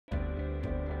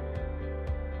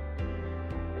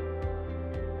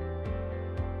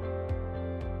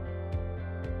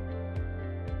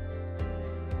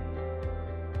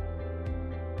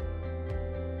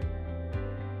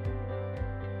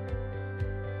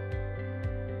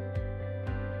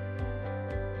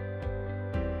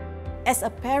As a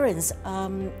parent,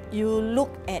 you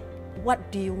look at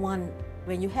what do you want.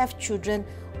 When you have children,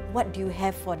 what do you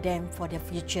have for them for their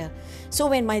future? So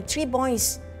when my 3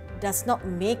 boys does not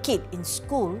make it in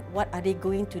school, what are they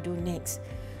going to do next?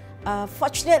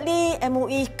 Fortunately,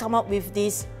 MOE come up with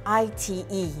this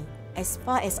ITE. As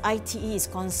far as ITE is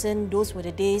concerned, those were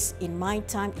the days in my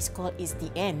time it's called It's the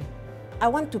End. I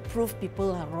want to prove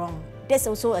people are wrong. That's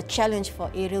also a challenge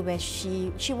for Ariel, where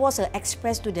she was an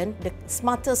express student, the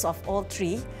smartest of all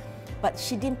 3, but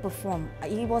she didn't perform.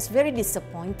 It was very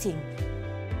disappointing.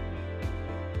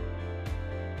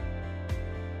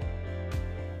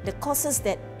 The courses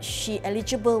that she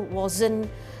eligible wasn't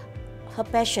her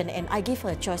passion, and I give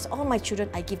her a choice. All my children,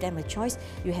 I give them a choice.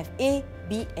 You have A,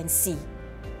 B, and C.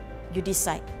 You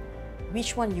decide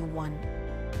which one you want.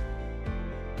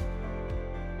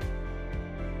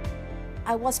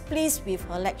 I was pleased with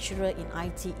her lecturer in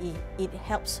ITE. It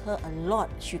helps her a lot.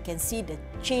 You can see the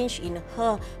change in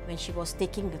her when she was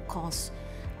taking the course.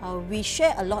 We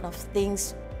share a lot of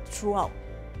things throughout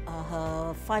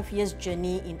her 5 years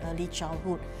journey in early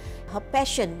childhood. Her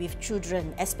passion with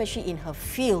children, especially in her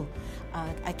field,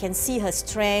 I can see her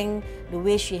strength, the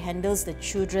way she handles the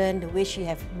children, the way she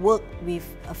have worked with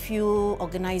a few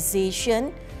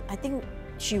organizations. I think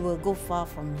she will go far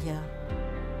from here.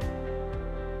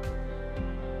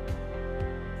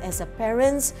 As a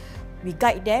parents, we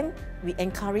guide them, we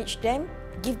encourage them,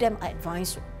 give them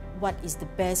advice what is the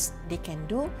best they can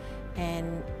do,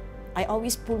 and I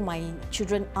always pull my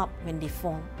children up when they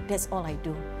fall. That's all I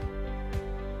do.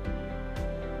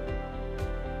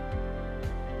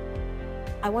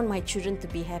 I want my children to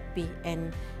be happy,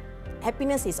 and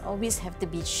happiness is always have to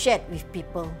be shared with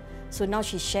people. So now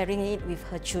she's sharing it with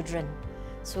her children.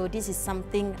 So this is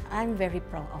something I'm very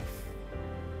proud of.